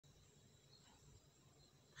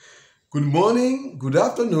Good morning, good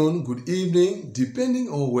afternoon, good evening, depending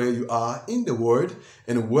on where you are in the world,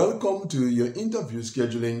 and welcome to your interview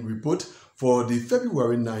scheduling report for the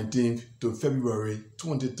February 19th to February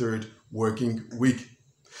 23rd working week.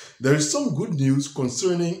 There is some good news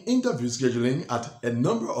concerning interview scheduling at a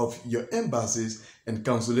number of your embassies and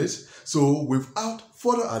consulates, so without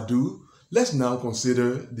further ado, let's now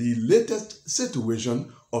consider the latest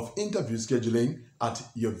situation of interview scheduling at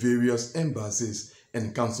your various embassies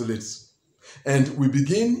and consulates. And we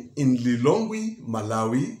begin in Lilongwe,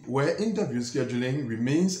 Malawi, where interview scheduling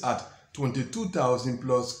remains at 22,000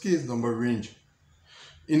 plus case number range.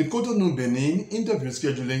 In Cotonou, Benin, interview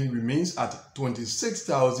scheduling remains at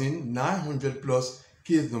 26,900 plus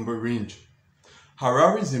case number range.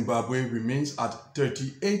 Harare, Zimbabwe remains at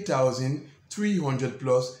 38,300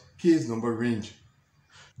 plus case number range.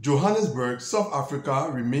 Johannesburg, South Africa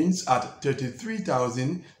remains at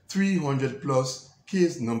 33,300 plus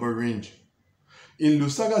case number range. In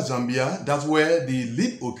Lusaka, Zambia, that's where the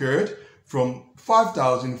leap occurred from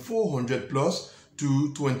 5,400 plus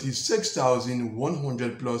to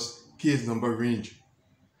 26,100 plus case number range.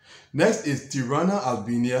 Next is Tirana,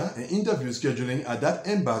 Albania, and interview scheduling at that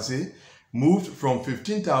embassy moved from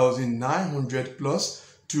 15,900 plus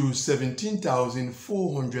to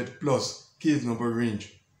 17,400 plus case number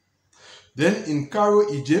range. Then in Cairo,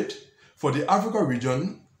 Egypt, for the Africa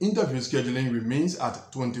region, interview scheduling remains at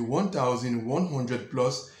 21,100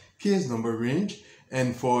 plus case number range,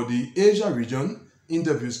 and for the Asia region,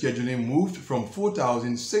 interview scheduling moved from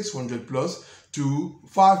 4,600 plus to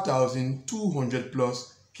 5,200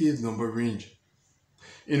 plus case number range.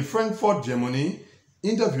 In Frankfurt, Germany,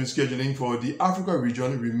 interview scheduling for the Africa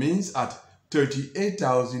region remains at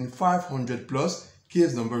 38,500 plus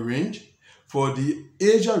case number range. For the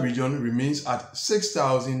Asia region remains at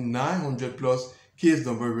 6,900 plus case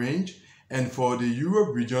number range, and for the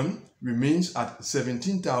Europe region remains at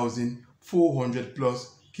 17,400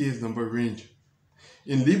 plus case number range.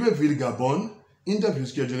 In Libreville, Gabon, interview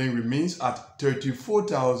scheduling remains at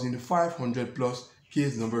 34,500 plus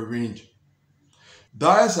case number range.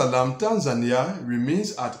 Dar es Salaam, Tanzania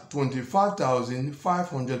remains at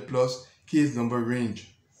 25,500 plus case number range.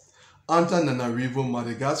 Antananarivo,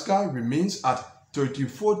 Madagascar remains at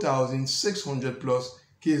 34,600 plus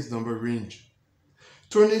case number range.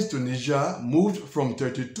 Tunis, Tunisia moved from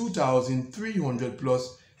 32,300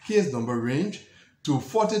 plus case number range to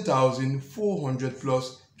 40,400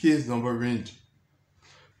 plus case number range.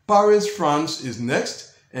 Paris, France is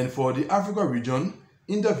next, and for the Africa region,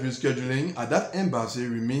 interview scheduling at that embassy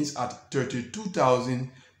remains at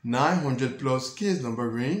 32,900 plus case number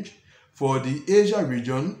range. For the Asia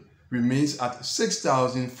region, remains at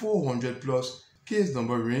 6,400 plus case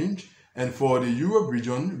number range, and for the Europe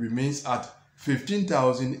region remains at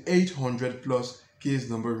 15,800 plus case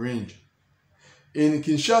number range. In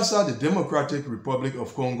Kinshasa, the Democratic Republic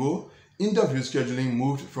of Congo, interview scheduling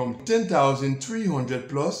moved from 10,300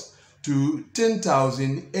 plus to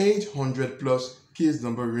 10,800 plus case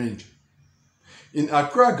number range. In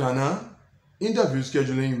Accra, Ghana, interview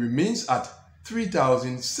scheduling remains at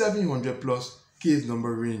 3,700 plus case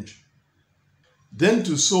number range. Then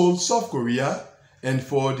to Seoul, South Korea, and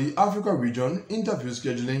for the Africa region, interview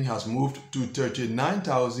scheduling has moved to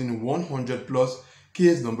 39,100 plus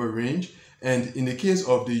case number range, and in the case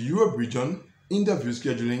of the Europe region, interview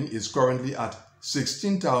scheduling is currently at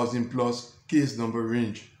 16,000 plus case number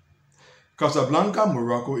range. Casablanca,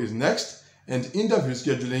 Morocco is next, and interview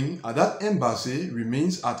scheduling at that embassy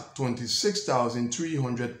remains at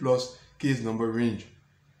 26,300 plus case number range.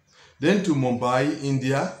 Then to Mumbai,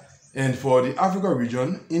 India, and for the Africa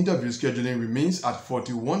region, interview scheduling remains at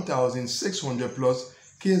 41,600 plus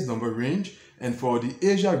case number range, and for the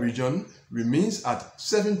Asia region remains at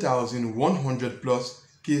 7,100 plus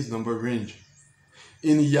case number range.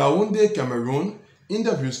 In Yaoundé, Cameroon,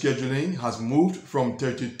 interview scheduling has moved from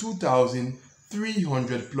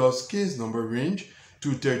 32,300 plus case number range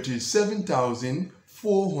to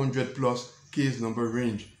 37,400 plus case number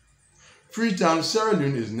range. Freetown, Sierra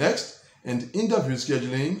Leone is next, and interview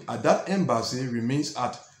scheduling at that embassy remains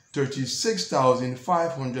at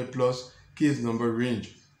 36,500 plus case number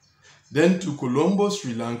range. Then to Colombo,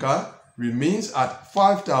 Sri Lanka remains at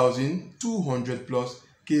 5,200 plus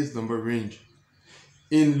case number range.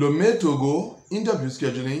 In Lomé, Togo, interview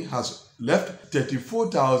scheduling has left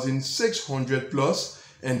 34,600 plus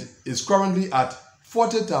and is currently at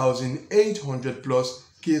 40,800 plus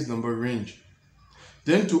case number range.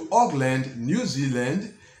 Then to Auckland, New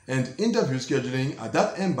Zealand, and interview scheduling at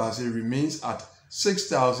that embassy remains at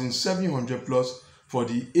 6,700 plus for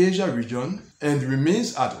the Asia region and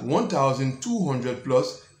remains at 1,200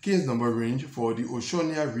 plus case number range for the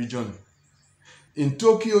Oceania region. In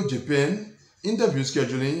Tokyo, Japan, interview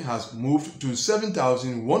scheduling has moved to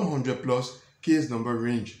 7,100 plus case number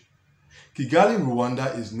range. Kigali,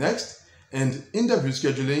 Rwanda is next, and interview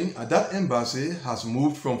scheduling at that embassy has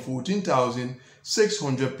moved from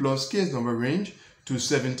 14,600 plus case number range to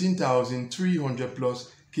 17,300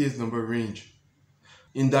 plus case number range.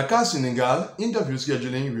 In Dakar, Senegal, interview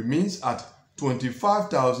scheduling remains at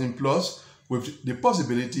 25,000 plus with the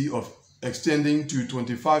possibility of extending to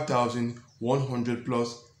 25,100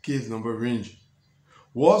 plus case number range.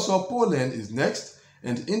 Warsaw, Poland is next,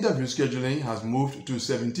 and interview scheduling has moved to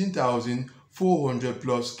 17,400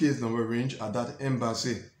 plus case number range at that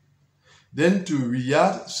embassy. Then to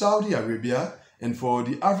Riyadh, Saudi Arabia, and for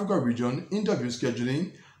the Africa region, interview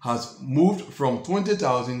scheduling has moved from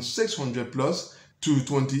 20,600 plus to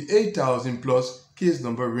 28,000 plus case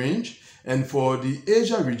number range, and for the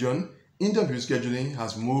Asia region, interview scheduling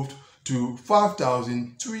has moved to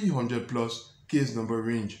 5,300 plus case number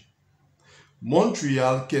range.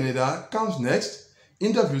 Montreal, Canada comes next.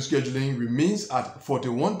 Interview scheduling remains at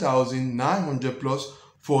 41,900 plus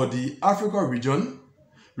for the Africa region,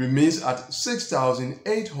 remains at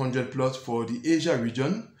 6,800 plus for the Asia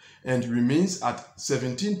region, and remains at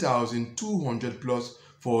 17,200 plus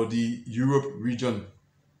for the Europe region.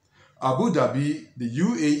 Abu Dhabi, the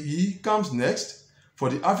UAE, comes next. For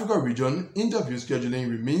the Africa region, interview scheduling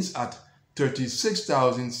remains at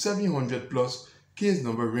 36,700 plus case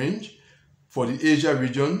number range. For the Asia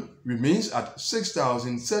region, remains at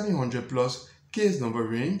 6,700 plus case number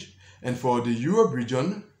range. And for the Europe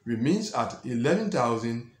region, remains at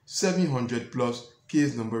 11,700 plus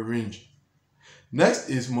case number range. Next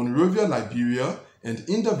is Monrovia, Liberia, and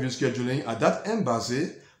interview scheduling at that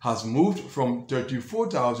embassy has moved from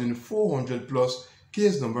 34,400 plus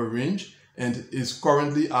case number range and is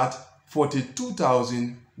currently at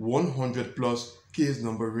 42,100 plus case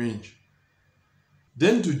number range.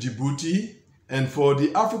 Then to Djibouti, and for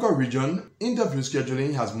the Africa region, interview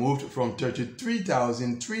scheduling has moved from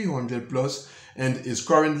 33,300 plus and is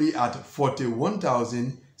currently at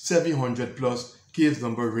 41,700 plus case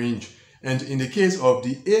number range. And in the case of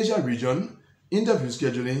the Asia region, interview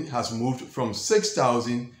scheduling has moved from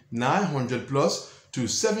 6,900 plus to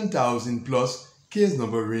 7,000 plus case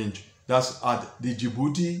number range. That's at the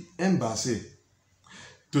Djibouti embassy.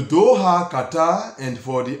 To Doha, Qatar, and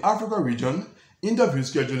for the Africa region, interview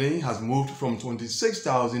scheduling has moved from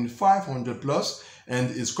 26,500 plus and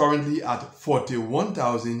is currently at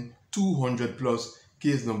 41,200 plus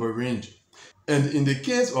case number range. And in the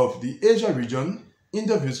case of the Asia region,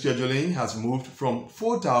 interview scheduling has moved from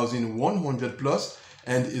 4,100 plus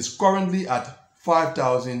and is currently at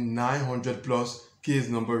 5,900 plus case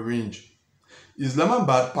number range.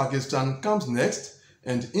 Islamabad, Pakistan comes next,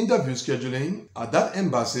 and interview scheduling at that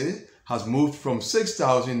embassy has moved from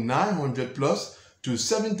 6,900 plus to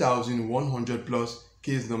 7,100 plus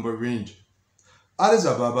case number range. Addis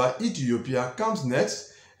Ababa, Ethiopia comes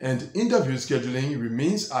next, and interview scheduling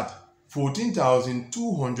remains at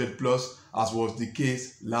 14,200 plus as was the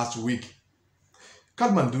case last week.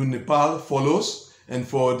 Kathmandu, Nepal follows, and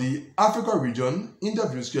for the Africa region,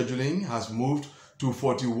 interview scheduling has moved to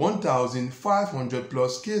 41,500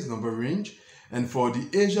 plus case number range, and for the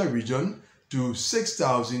Asia region to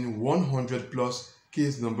 6,100 plus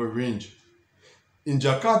case number range. In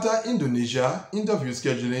Jakarta, Indonesia, interview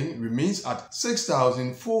scheduling remains at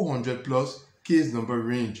 6,400 plus case number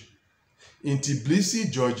range. In Tbilisi,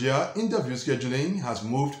 Georgia, interview scheduling has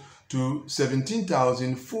moved to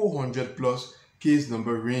 17,400 plus case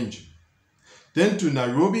number range. Then to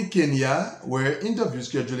Nairobi, Kenya, where interview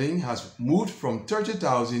scheduling has moved from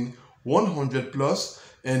 30,100 plus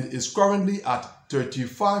and is currently at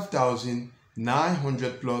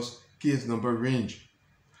 35,900 plus case number range.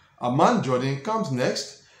 Amman, Jordan comes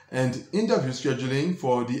next, and interview scheduling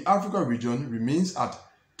for the Africa region remains at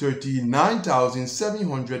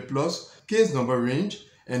 39,700 plus case number range,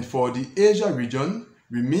 and for the Asia region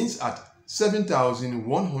remains at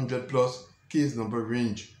 7,100 plus case number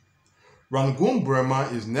range. Rangoon, Burma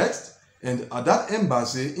is next, and at that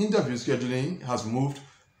embassy, interview scheduling has moved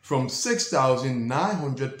from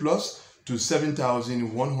 6,900 plus to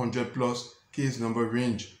 7,100 plus case number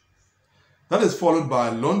range. That is followed by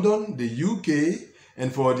London, the UK,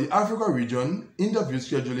 and for the Africa region, interview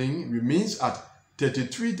scheduling remains at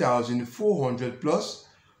 33,400 plus.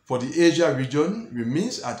 For the Asia region,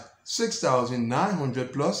 remains at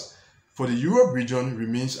 6,900 plus. For the Europe region,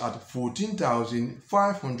 remains at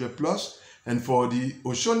 14,500 plus. And for the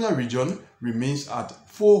Oceania region, remains at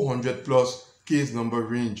 400 plus case number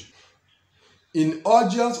range. In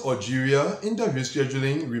Algiers, Algeria, interview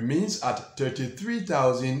scheduling remains at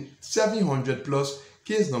 33,700 plus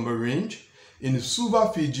case number range. In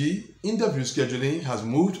Suva, Fiji, interview scheduling has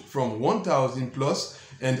moved from 1,000 plus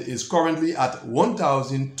and is currently at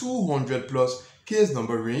 1,200 plus case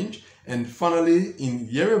number range. And finally, in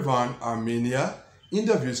Yerevan, Armenia,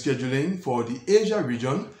 interview scheduling for the Asia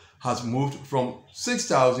region has moved from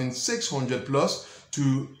 6,600 plus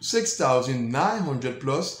to 6,900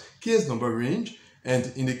 plus case number range,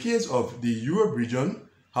 and in the case of the Europe region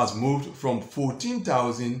has moved from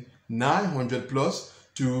 14,900 plus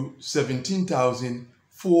to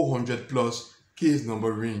 17,400 plus case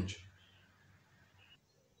number range.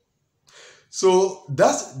 So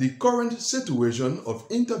that's the current situation of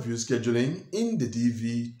interview scheduling in the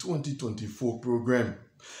DV 2024 program.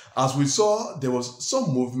 As we saw, there was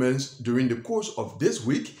some movements during the course of this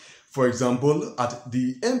week. For example, at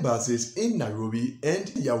the embassies in Nairobi and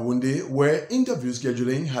Yaoundé, where interview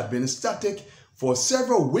scheduling had been static for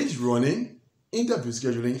several weeks running, interview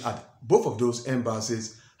scheduling at both of those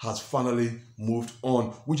embassies has finally moved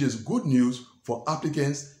on, which is good news for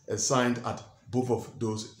applicants assigned at both of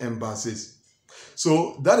those embassies.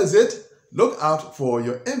 So that is it. Look out for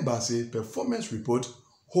your embassy performance report,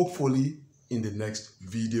 hopefully in the next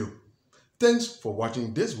video. Thanks for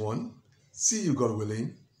watching this one. See you, God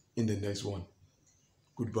willing, in the next one.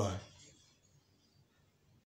 Goodbye.